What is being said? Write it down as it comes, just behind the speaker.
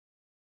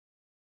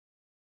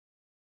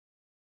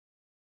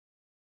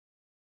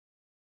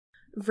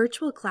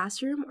Virtual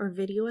classroom or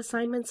video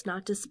assignments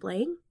not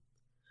displaying?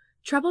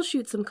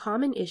 Troubleshoot some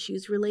common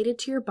issues related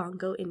to your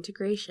Bongo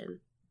integration.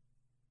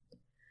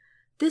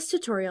 This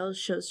tutorial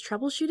shows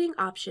troubleshooting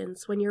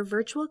options when your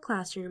virtual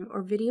classroom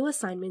or video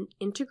assignment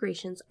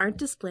integrations aren't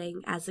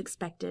displaying as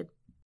expected.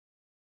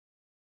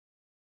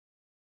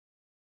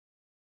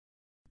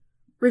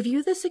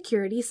 Review the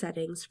security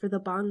settings for the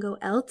Bongo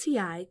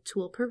LTI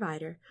tool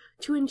provider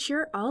to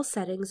ensure all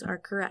settings are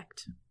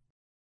correct.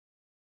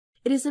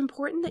 It is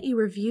important that you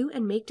review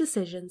and make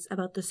decisions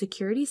about the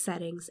security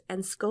settings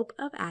and scope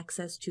of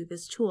access to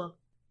this tool.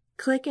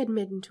 Click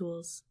Admin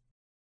Tools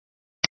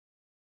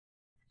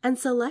and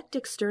select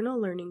External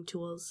Learning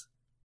Tools.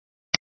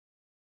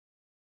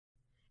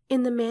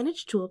 In the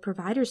Manage Tool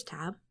Providers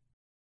tab,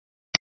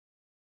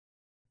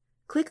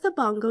 click the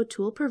Bongo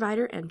Tool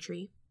Provider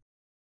entry,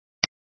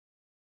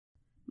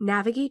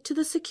 navigate to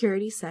the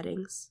security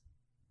settings,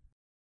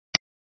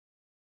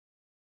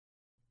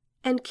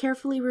 and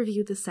carefully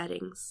review the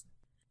settings.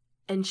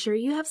 Ensure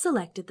you have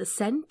selected the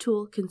Send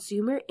Tool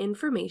Consumer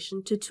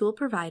Information to Tool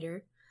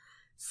Provider,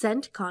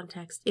 Send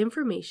Context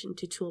Information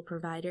to Tool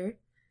Provider,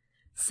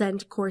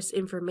 Send Course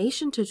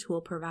Information to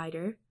Tool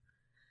Provider,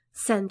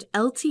 Send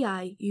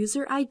LTI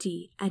User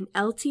ID and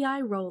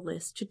LTI Role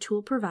List to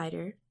Tool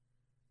Provider,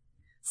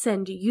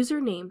 Send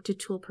Username to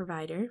Tool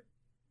Provider,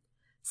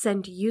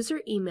 Send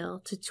User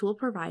Email to Tool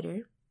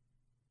Provider,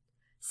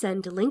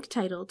 Send Link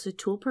Title to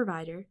Tool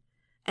Provider,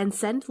 and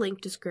Send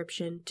Link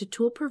Description to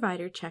Tool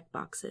Provider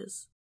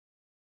checkboxes.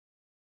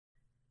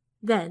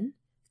 Then,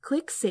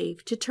 click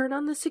Save to turn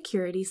on the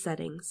security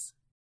settings.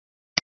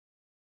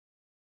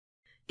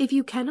 If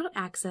you cannot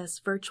access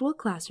Virtual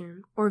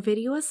Classroom or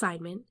Video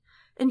Assignment,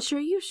 ensure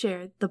you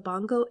share the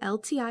Bongo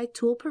LTI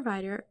tool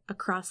provider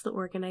across the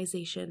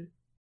organization.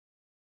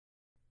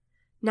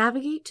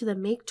 Navigate to the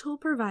Make Tool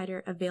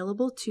Provider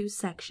Available To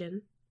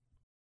section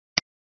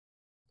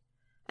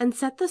and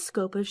set the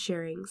scope of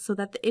sharing so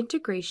that the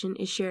integration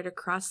is shared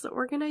across the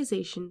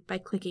organization by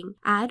clicking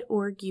Add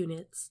Org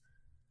Units.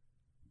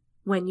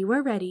 When you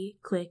are ready,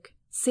 click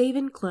Save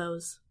and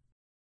Close.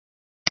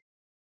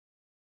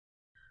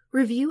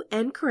 Review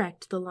and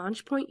correct the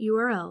launch point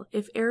URL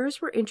if errors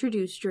were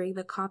introduced during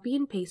the copy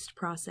and paste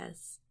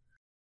process.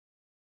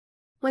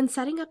 When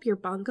setting up your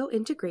Bongo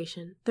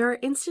integration, there are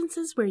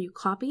instances where you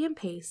copy and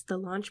paste the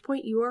launch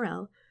point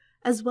URL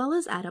as well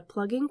as add a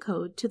plugin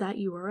code to that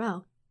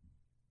URL.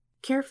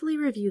 Carefully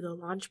review the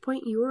launch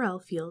point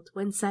URL field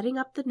when setting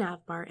up the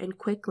navbar and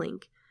quick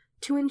link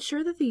to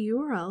ensure that the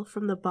URL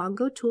from the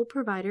Bongo Tool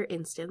Provider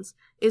instance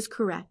is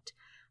correct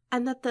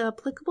and that the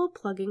applicable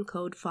plugin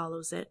code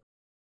follows it.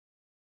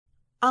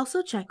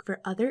 Also check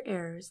for other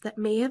errors that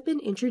may have been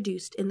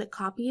introduced in the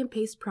copy and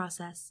paste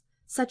process,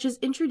 such as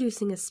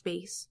introducing a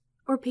space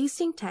or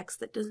pasting text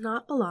that does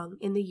not belong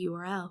in the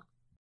URL.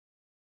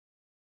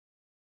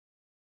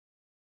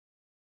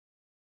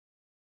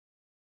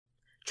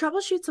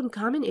 Troubleshoot some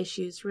common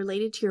issues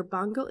related to your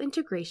Bongo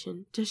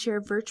integration to share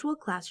virtual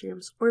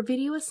classrooms or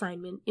video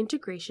assignment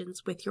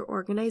integrations with your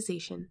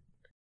organization.